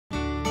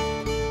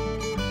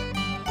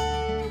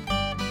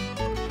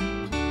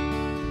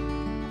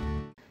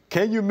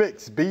Can you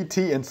mix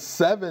BT and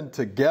Sevin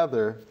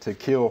together to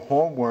kill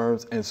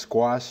hornworms and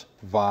squash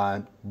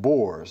vine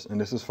borers? And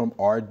this is from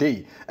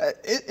RD.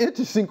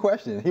 Interesting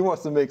question. He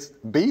wants to mix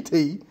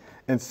BT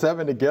and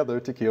Sevin together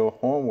to kill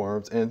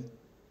hornworms and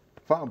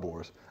vine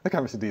borers. Look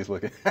how Mr. D is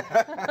looking.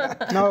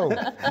 No.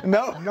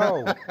 No?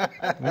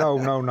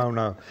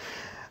 No.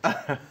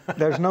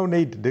 There's no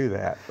need to do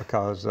that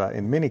because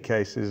in many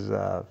cases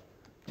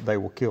they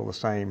will kill the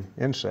same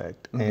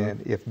insect.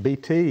 And if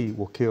BT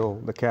will kill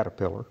the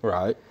caterpillar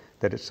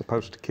that it's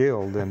supposed to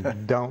kill,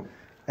 then don't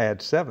add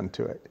Sevin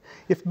to it.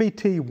 If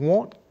BT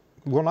will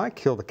not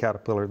kill the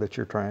caterpillar that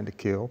you're trying to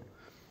kill,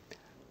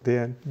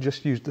 then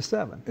just use the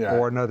Sevin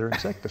or another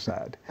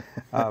insecticide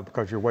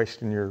because you're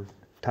wasting your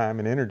time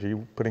and energy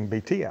putting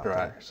BT out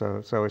there.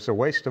 So it's a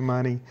waste of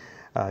money.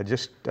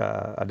 Just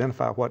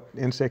identify what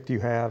insect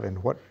you have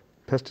and what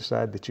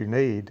pesticide that you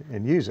need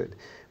and use it.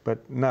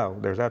 But no,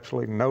 there's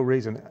absolutely no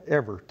reason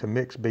ever to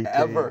mix BT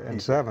and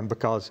Sevin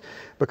because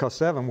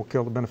Sevin will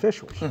kill the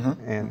beneficials.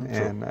 And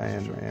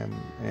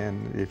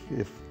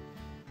if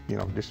you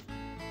know, just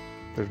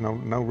there's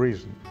no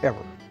reason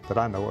ever that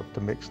I know of to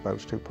mix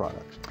those two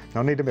products.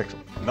 No need to mix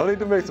them. No need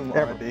to mix them,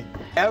 ever. RD.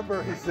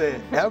 Ever, he said,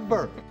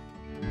 ever.